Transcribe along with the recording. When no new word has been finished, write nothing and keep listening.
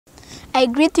I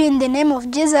greet you in the name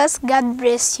of Jesus. God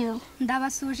bless you.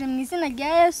 Ndabasuje mu izina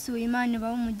rya Yesu, Imana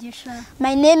ibahe umugisha.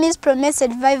 My name is Promise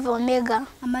Revive Omega.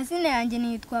 Amazina yanjye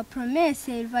nitwa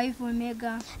Promise Revive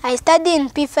Omega. I study in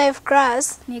P5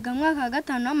 class Niga mwaka wa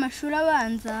 5 w'amashuri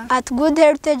abanza at Good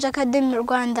Heritage Academy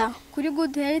Rwanda. Kuri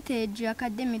Good Heritage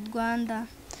Academy Rwanda.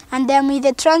 And I am with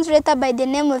the translator by the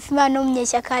name of Imana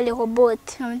Munyeshyaka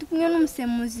Rehoboth. Ndi kumwe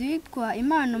n'umusemuzi witwa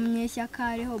Imana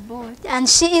Munyeshyaka Rehoboth. And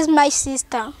she is my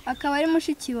sister. Akaba ari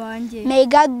mushiki wanjye. May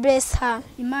God bless her.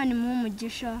 Imana imuhe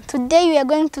umugisha. Today we are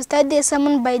going to study a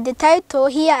sermon by the title,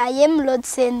 Here I Am, Lord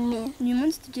Send Me. Uyu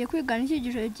munsi tugiye kwigana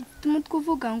icyigisho gifite umutwe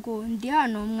uvuga ngo ndi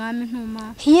hano mwami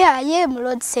ntuma. Here I am,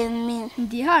 Lord Send Me.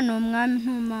 Ndi hano mwami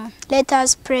ntuma. Let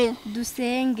us pray.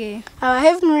 Dusenge. Our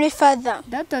Heavenly Father,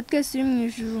 Data twese uri mu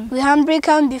ijuru. we humbly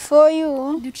come before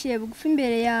you, Duciye bugufi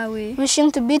imbere yawe.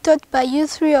 wishing to be taught by you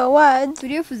through your word.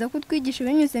 Turifuza ko twigisha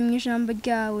binyuze mu ijambo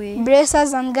ryawe. Bless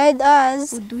us and guide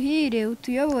us, Uduhire,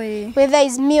 utuyobore. whether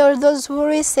it's me or those who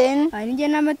listen. Ari njye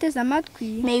n'abateze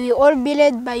amatwi. May we all be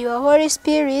led by your Holy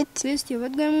Spirit. Twese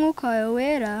tuyoborwe n'umwuka wawe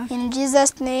wera. In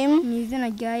Jesus' name, Mu izina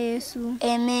rya Yesu.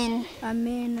 amen.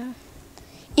 Amen.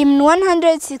 Hymn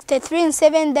 163 in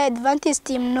 7, the Adventist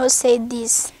hymnal said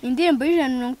this. Indirimbo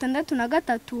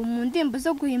y'63 mu ndirimbo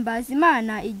zo guhimbaza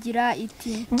Imana igira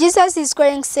iti: Jesus is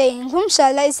calling, saying, Whom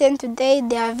shall I send today?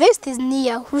 The harvest is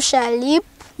near. Who shall reap?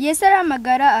 Yesu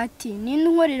aramagara ati: ninde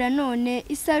unkorera none,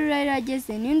 isarura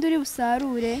rirageze, ninde uri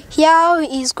busarure? Here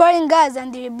he is calling us,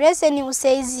 and the blessed who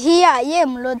says, Here I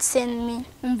am, Lord, send me.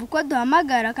 Umva uko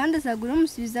duhamagara kandi azagura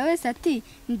umusubiza wese ati: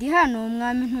 ndi hano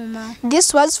umwami ntuma.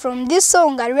 These words from this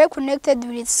song are well connected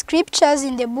with scriptures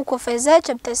in the book of Isaiah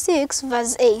chapter 6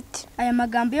 verse 8. Aya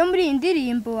magambo yo muri iyi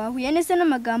ndirimbo ahuye neza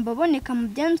n'amagambo aboneka mu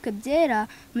byanditswe byera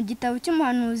mu gitabo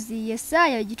cy'umuhanuzi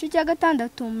Yesaya igice cya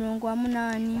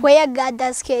 6:8. Where God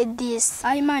has said this.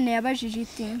 Aho Imana yabajije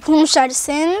iti: Whom shall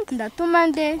send? ndatuma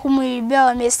nde? Whom will be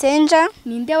our messenger?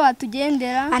 Ninde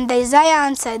watugendera? And Isaiah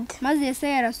answered, Maze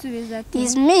Yesaya arasubiza ati: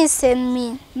 Is me, send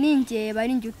me. ninjye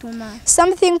bari njye utuma.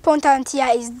 Something important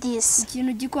here is this.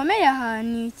 Ikintu gikomeye aha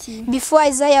ni iki: Before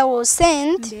Isaiah was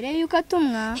sent, mbere y'uko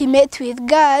atumwa he met with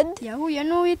God. yahuye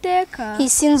n'Uwiteka.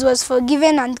 His sins was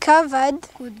forgiven and covered.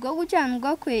 Kubwo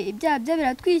gucyanurwa kwe ibyaha bye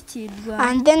biratwikirwa.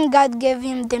 And then God gave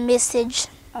him the message.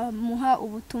 Amuha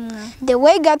ubutumwa. The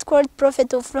way God called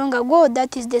prophet of long ago,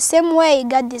 that is the same way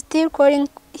God is still calling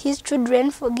his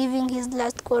children for giving his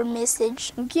last call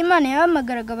message. Uko Imana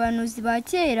yahamagaraga abahanuzi ba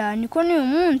kera, niko n'uyu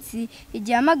munsi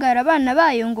igihe hamagara abana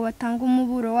bayo ngo batange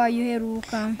umuburo wayo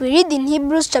uheruka. We read in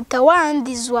Hebrews chapter 1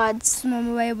 these words. Soma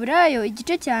mu Baheburayo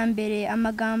igice cya mbere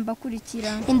amagambo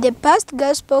akurikira: In the past,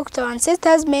 God spoke to our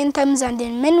ancestors many times and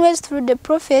in many ways through the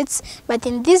prophets, but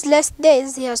in these last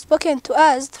days he has spoken to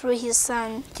us through his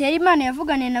Son. Kera Imana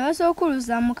yavuganiye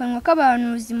n'abasokuruza mu kanwa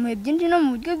k'abahanuzi mu bihe byinshi no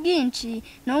mu buryo bwinshi,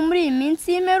 no muri iyi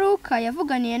minsi y'imperuka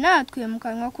yavuganiye natwe mu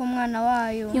kanwa k'umwana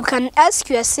wayo. You can ask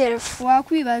yourself,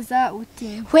 Wakwibaza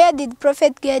uti: where did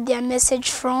prophet get their message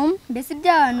from? mbese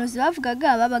iby'abahanuzi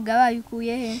bavugaga babaga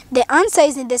babikuye he? The answer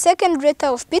is in the second letter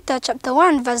of Peter chapter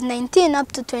 1 verse 19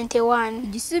 up to 21.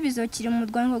 Igisubizo kiri mu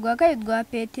rwandiko rwa kabiri rwa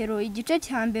Petero igice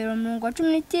cya mbere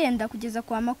 19 kugeza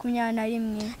kwa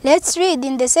 21. Let's read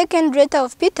in the second letter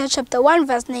of Peter chapter 1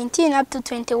 verse 19 up to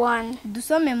 21.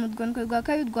 Dusome mu rwandiko rwa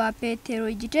kabiri rwa Petero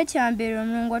igice cya mbere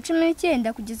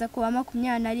 19 kugeza kwa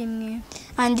 21.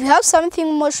 And you have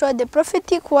something more sure, the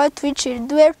prophetic word which will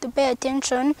do well to pay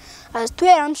attention, as to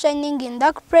a lamp shining in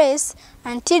dark place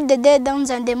until the day dawns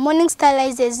and the morning star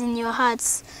rises in your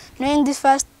hearts. Knowing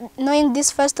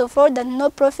this first of all, that no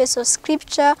prophecy or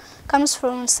scripture comes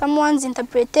from someone's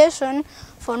interpretation,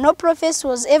 for no prophecy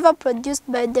was ever produced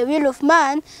by the will of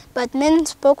man, but men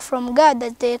spoke from God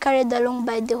that they carried along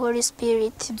by the Holy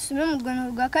Spirit. Dusome mu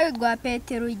rwandiko rwa kabiri rwa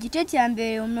Petero igice cya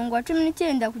mbere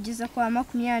 19 kugeza kwa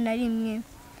 21.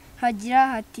 Hagira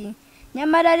hati: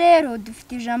 nyamara rero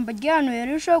dufite ijambo ry'ahantu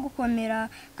rirushaho gukomera,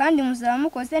 kandi muzaba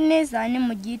mukoze neza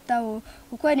nimugitaho,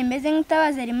 kuko rimeze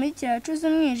nk'itabaza rimurikira abacuze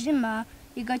umwijima,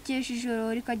 rigakesha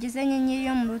ijoro rikageza inyenyeri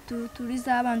yo mu rututu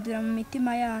rizabandura mu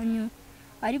mitima yanyu.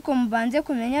 Ariko mubanze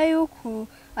kumenya yuko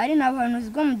ari nta buhanuzi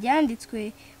bwo mu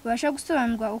byanditswe bubasha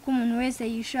gusobanurwa uko umuntu wese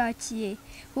yishakiye,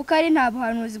 kuko ari nta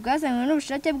buhanuzi bwazanywe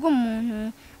n'ubushake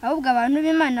bw'umuntu, ahubwo abantu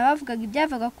b'Imana bavugaga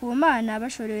ibyavaga ku Mana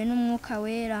bashorewe n'Umwuka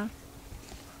Wera.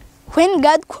 When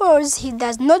God calls, he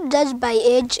does not judge by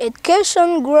age,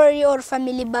 education, glory, or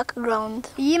family background.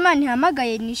 Iyi Imana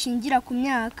ihamagaye nishingira ku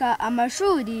myaka,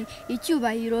 amashuri,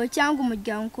 icyubahiro cyangwa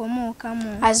umuryango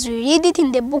ukomokamo. As we read it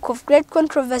in the book of Great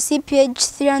Controversy, page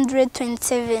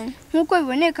 327. nk'uko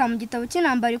biboneka mu gitabo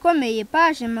cy'intambara ikomeye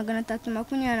paje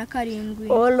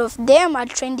 327. All of them are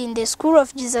trained in the school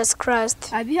of Jesus Christ.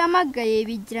 Abihamagaye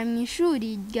bigira mu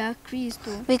ishuri rya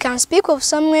Kristo. We can speak of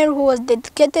Samuel who was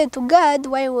dedicated to God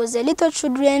while he was a little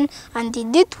children and he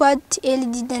did what Eli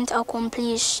didn't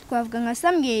accomplish. Twavuga nka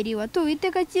Samuel watuwe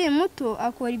Uwiteka akiri muto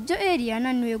akora ibyo Eli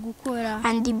yananiwe gukora.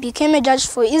 And he became a judge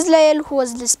for Israel who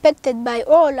was respected by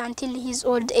all until his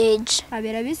old age.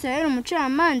 Abera Abisirayeli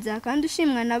umucamanza kandi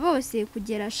ushimwa na bose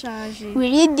kugera ashaje. We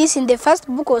read this in the first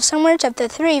book of Samuel chapter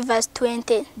 3 verse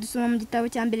 20. Dusoma mu gitabo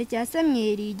cya mbere cya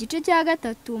Samuel igice cya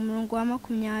 3 umurongo wa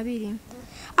 20.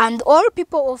 And all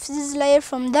people of Israel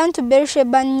from Dan to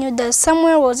Beersheba knew that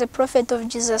Samuel was a prophet of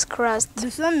Jesus Christ.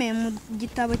 Dusome mu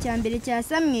gitabo cya mbere cya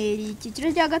Samuel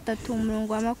igice cya 3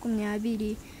 umurongo wa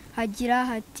 20. Hagira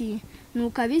hati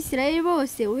nuko Abisirayeli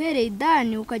bose uhereye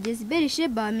Dani ukageza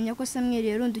Beersheba bamenya ko Samuel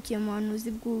yarundukiye mu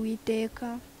buhanuzi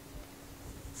bw'Uwiteka.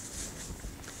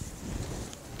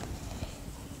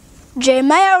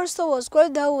 Jeremiah also was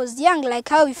called who was young, like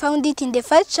how we found it in the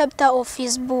first chapter of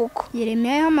his book.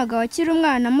 Yeremiya yahamagawe akiri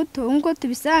umwana muto nk'uko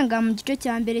tubisanga mu gice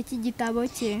cya mbere cy'igitabo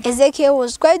cye. Ezekiel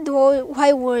was called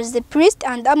who was the priest,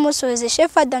 and Amos was a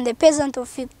shepherd and a peasant of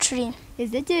fig tree.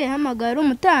 Ezekiel yahamagawe ari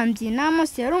umutambyi, na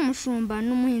Amos yari umushumba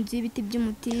n'umuhinzi w'ibiti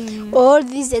by'umutini. All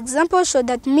these examples show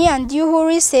that me and you who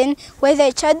listen, whether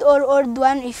a child or old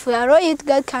one, if we are it,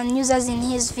 God can use us in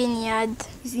his vineyard.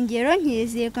 Izi ngero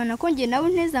ntizerekana ko nge nawe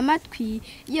nteze amatwi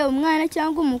yewe umwana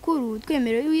cyangwa umukuru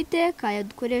twemerewe Uwiteka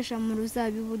yadukoresha mu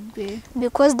ruzabibu rwe.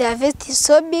 Because the harvest is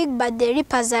so big but the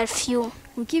reapers are few.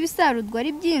 Kuko ibisarurwa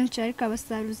ari byinshi ariko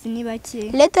abasaruzi ni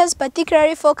bake. Let us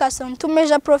particularly focus on two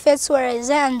major prophets who are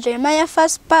Isaiah and Jeremiah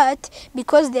first part,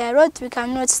 because they are what we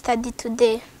cannot study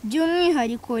today.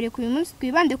 By'umwihariko reka uyu munsi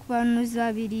twibande ku bahanuzi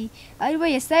babiri aribo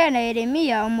Yesaya na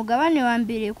Yeremiya umugabane wa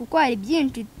mbere, kuko hari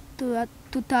byinshi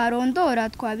tutarondora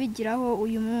twabigiraho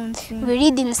uyu munsi. We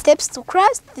read in Steps to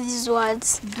Christ these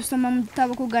words. Dusoma mu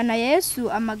gitabo kugana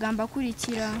Yesu amagambo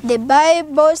akurikira. The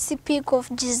Bible speaks of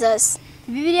Jesus.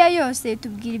 Bibiliya yose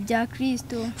tubwira ibya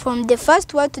Kristo. From the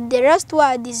first word to the last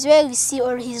word is where we see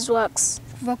all his works.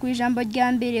 Kuva ku ijambo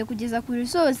rya mbere kugeza ku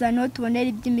risoza niho tubonera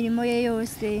iby'imirimo ye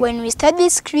yose. When we study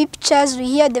scriptures, we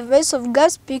hear the voice of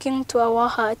God speaking to our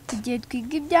heart. Igihe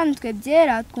twiga ibyanditswe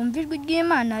byera twumva ijwi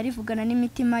ry'Imana rivugana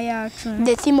n'imitima yacu.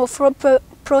 The theme of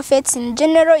prophets in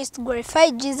general is to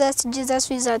glorify Jesus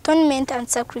with atonement and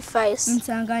sacrifice.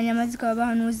 Insanganyamatsiko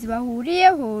y'abahanuzi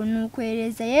bahuriyeho ni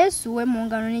ukwereza Yesu we mu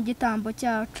ngano n'igitambo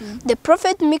cyacu. The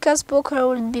prophet Micah spoke how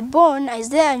would be born,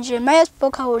 Isaiah and Jeremiah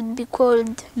spoke how would be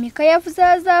called. Mika yavuze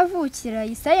azavukira,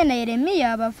 Isaya na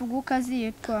Yeremiya bavuga uko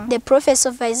azitwa. The prophets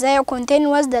of Isaiah contain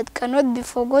words that cannot be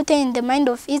forgotten in the mind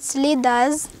of its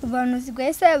leaders. Ubuhanuzi bwa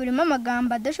Yesaya burimo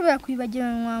amagambo adashobora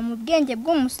kwibagiranwa mu bwenge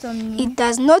bw'umusomyi. It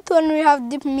does not only have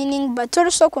deep meaning but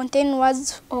also contain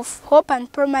words of hope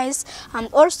and promise, and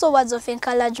also words of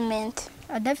encouragement.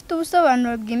 Adafite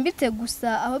ubusobanuro bwimbitse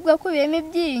gusa ahubwo akubiyemo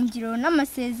ibyiringiro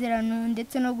n'amasezerano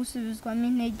ndetse no gusubizwamo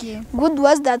intege. Good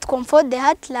words that comfort the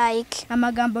heart, like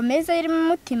amagambo meza yari mu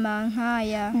mutima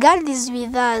nk'aya. God is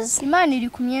with us. Imana iri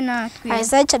kumwe natwe.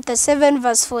 Isaiah chapter 7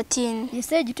 verse 14.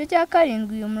 Yesaya igice cya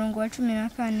 7 umurongo wa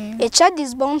 14. A child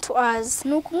is born to us.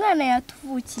 Nuko umwana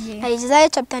yatuvukiye. Isaiah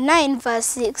chapter 9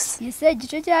 verse 6. Yesaya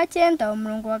igice cya 9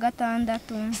 umurongo wa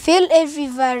 6. Fill every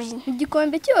valley.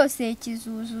 Igikombe cyose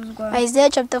kizuzuzwa. Isaiah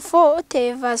chapter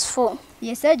 40 verse 4.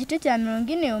 Yesaya igice cya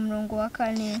 40 umurongo wa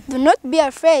 4. Do not be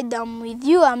afraid, I'm with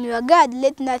you, I'm your God,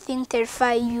 let nothing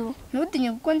terrify you.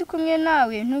 Ntutinye kuko ndi kumwe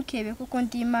nawe, ntukebe kuko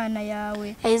ndi Imana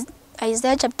yawe.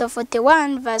 Isaiah chapter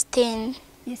 41 verse 10.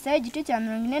 Yesaya igice cya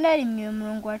 41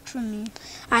 umurongo wa 10.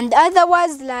 And other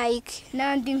words like,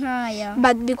 nandi nkaya.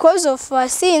 But because of our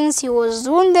sins he was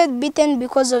wounded, beaten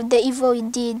because of the evil he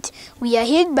did. We are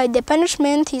healed by the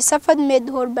punishment he suffered, made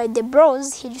whole by the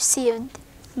blows he received.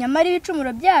 Nyamara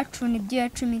ibicumuro byacu nibyo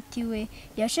yacumitiwe,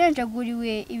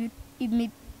 yashenjaguriwe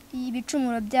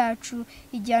ibicumuro byacu,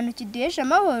 igihano kiduhesha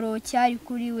amahoro cyari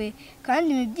kuri we,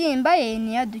 kandi imibyimba ye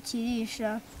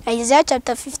niyadukirisha. Isaiah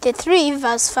chapter 53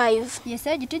 verse 5.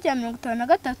 Yesaya igice cya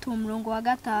 53 umurongo wa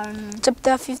 5.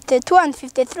 Chapter 52 and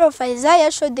 53 of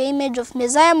Isaiah show the image of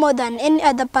Messiah more than any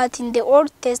other part in the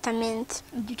Old Testament.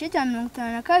 Igice cya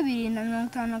 52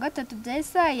 na 53 bya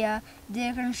Yesaya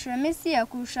byerekana Mesiya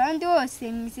kurusha andi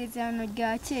hose mu isezerano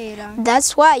rya kera.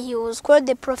 That's why he was called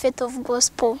the prophet of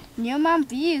gospel. Niyo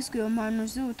mpamvu yiswe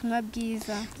umuhanuzi w'ubutumwa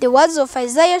bwiza. The words of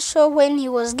Isaiah show when he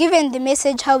was given the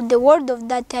message how the world of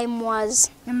that time was.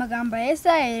 amagambo ya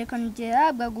Yesaya yerekana igihe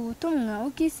yahabwaga ubutumwa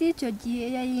uko isi icyo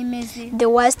gihe yari imeze. The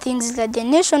worst thing is that the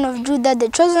nation of Judah, the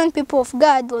chosen people of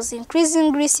God, was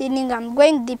increasingly sinning and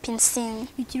going deep in sin.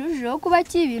 Ikirushijeho kuba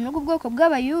kibi n'ubwo ubwoko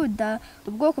bw'abayuda,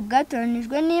 ubwoko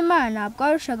bwatoranijwe n'Imana,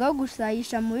 bwarushagaho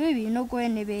gusayisha mu bibi no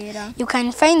guhenebera. You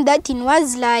can find that in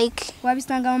words like,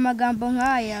 wabisanga mu magambo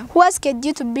nk'aya: who asked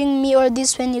you to bring me all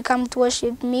this when you come to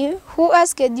worship me? Who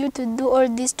asked you to do all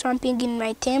this tramping in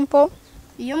my temple?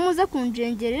 Iyo muza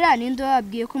kunjengerera ninde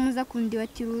wabwiye ko muza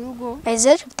kundibatira urugo?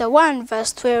 Isaiah chapter 1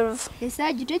 verse 12. Yesaya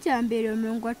igice cya mbere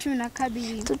umurongo wa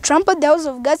 12. To trample the house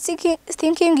of God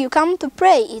thinking you come to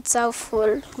pray, it's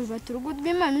awful. Kuribata urugo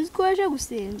rw'Imana uzi ko waje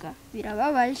gusenga,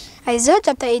 birababaje. Isaiah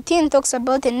chapter 18 talks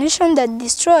about a nation that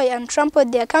destroy and trample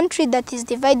their country that is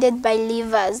divided by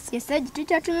rivers. Yesaya igice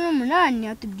cya 18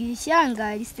 atubwira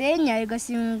ishyanga risenya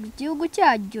rigasinga igihugu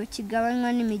cyaryo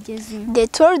kigabanywa n'imigezi. They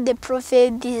told the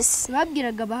prophet this.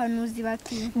 Babwiraga abahanuzi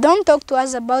bati: don't talk to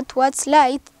us about what's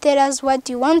light, tell us what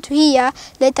you want to hear,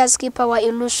 let us keep our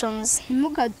illusions.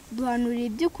 Ntimukaduhanurire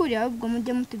iby'ukuri, ahubwo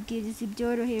mujye mutubwiriza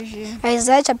ibyoroheje.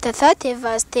 Isaiah chapter 30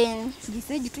 verse 10.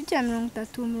 Yesaya igice cya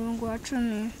 30 umurongo wa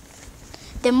 10.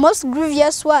 The most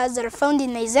grievous words are found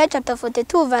in Isaiah chapter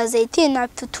 42 verse 18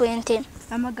 up to 20.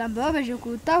 Amagambo ababaje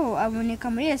kurutaho aboneka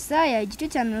muri Yesaya igice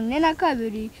cya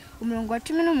 42 umurongo wa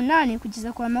 18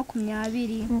 kugeza kwa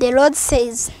 20. The Lord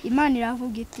says, Imana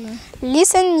iravuga iti: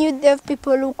 listen, you deaf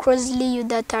people who closely, you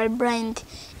that are blind.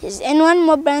 Is anyone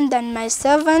more blind than my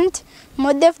servant,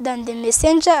 more deaf than the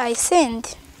messenger I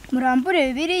send? Murambure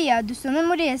Bibiliya dusome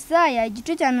muri Yesaya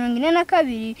igice cya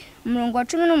 42 umurongo wa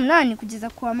 18 kugeza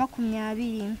kwa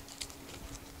 20.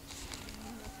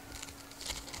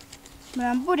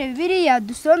 Murambure Bibiliya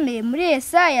dusome muri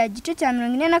Yesaya igice cya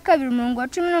 42 umurongo wa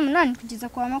 18 kugeza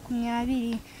kwa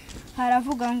 20.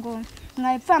 Haravuga ngo: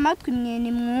 mwapfa amatwi mwe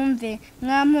nimwumve,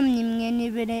 mwampumyi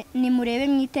mwe nimurebe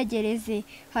mwitegereze.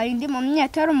 Hari ndi mu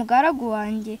myatari umugaragu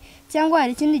wanjye, cyangwa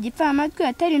hari ikindi gipfa amatwi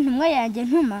atari intumwa yanjye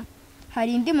ntuma?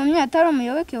 Hari ndi mu myatari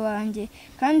umuyoboke wanjye,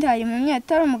 kandi hari mu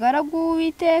myatari umugaragu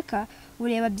w'Uwiteka.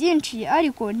 Ureba byinshi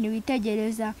ariko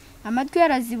ntiwitegereza, amatwi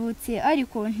yarazibutse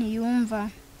ariko ntiyumva.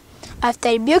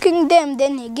 After rebuking them,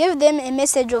 then he gave them a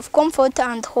message of comfort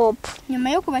and hope. Nyuma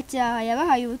yo kubacyaha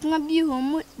yabahaye ubutumwa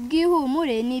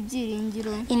bw'ihumure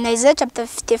n'ibyiringiro. In Isaiah chapter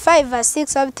 55 verse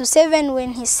 6 up to 7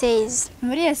 when he says,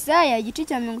 muri Yesaya igice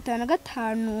cya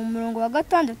 55 umurongo wa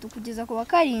 6 kugeza ku wa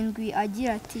 7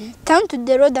 agira ati: turn to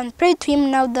the Lord and pray to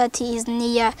him now that he is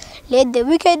near. Let the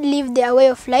wicked leave their way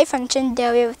of life and change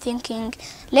their way of thinking.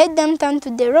 Let them turn to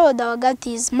the Lord, our God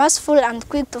is merciful and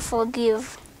quick to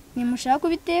forgive. Nimushaka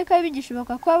ubiteka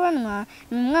bigishoboka ko abanwa,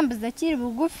 nimwambaza akiri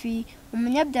bugufi,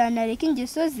 umunyabyaha areka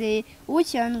ingeso ze,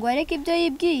 ucyandwa areka ibyo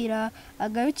yibwira,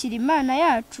 agarukira Imana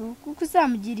yacu kuko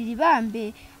izamugirira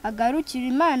ibambe, agarukira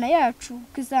Imana yacu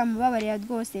kuko izamubabarira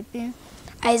rwose pe.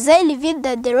 Isaiah revealed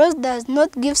that the Lord does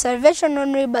not give salvation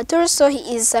only, but also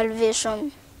he is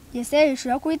salvation. Yesaya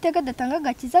yishura ko Uwiteka adatanga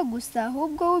agakiza gusa,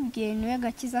 ahubwo ubwe niwe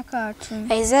gakiza kacu.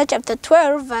 Isaiah chapter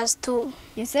 12 verse 2.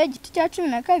 Yesaya igice cya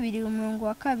 12 umurongo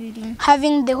wa 2.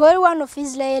 Having the Holy One of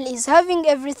Israel is having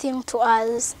everything to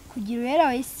us. Kugira uwera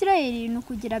wa Isirayeli ni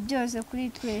ukugira byose kuri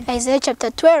twe. Isaiah chapter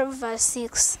 12 verse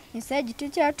 6. Yesaya igice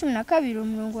cya 12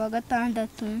 umurongo wa 6.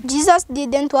 Jesus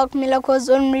didn't work miracles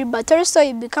only, but also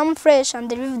he became flesh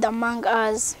and lived among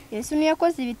us. Yesu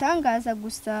ntiyakoze ibitangaza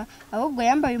gusa, ahubwo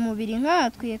yambaye umubiri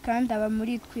nkatwe kandi aba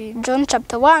muri twe. John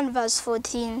chapter 1 verse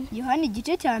 14. Yohana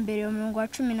igice cya mbere umurongo wa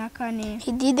 14.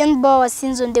 He didn't bear our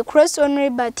sins on the cross only,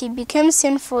 but he became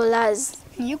sin for us.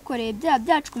 Ntiyikoreye ibyaha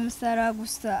byacu ku musaraba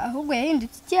gusa, ahubwo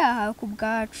yahindutse icyaha ku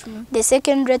bwacu. The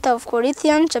second letter of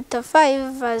Corinthians chapter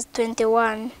 5 verse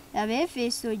 21.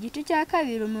 Abefeso igice cya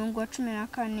 2 umurongo wa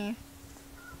 14.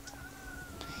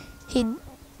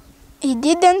 He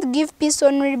didn't give peace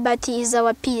only, but he is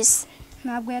our peace.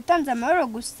 Ntabwo yatanze amahoro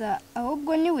gusa,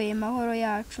 ahubwo niwe mahoro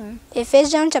yacu.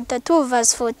 Ephesians chapter 2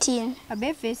 verse 14.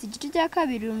 Abefeso igice cya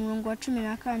 2 umurongo wa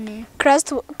 14.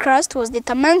 Christ was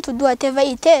determined to do whatever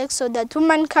it takes so that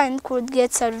humankind could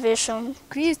get salvation.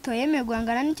 Kristo yemeye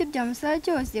guhangana n'icyo byamusaba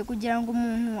cyose kugira ngo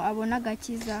umuntu abone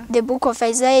agakiza. The book of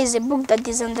Isaiah is a book that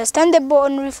is understandable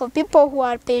only for people who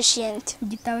are patient.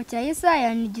 Igitabo cya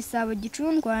Yesaya ni igisabo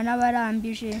gicundwa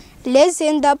n'abarambije. Let's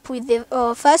end up with the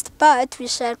first part. We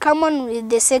shall come on with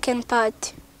the second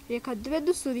part. Reka dube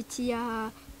dusubikiye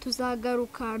aha,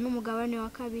 tuzagaruka n'umugabane wa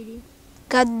kabiri.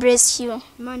 God bless you.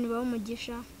 Imana ibahe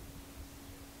umugisha.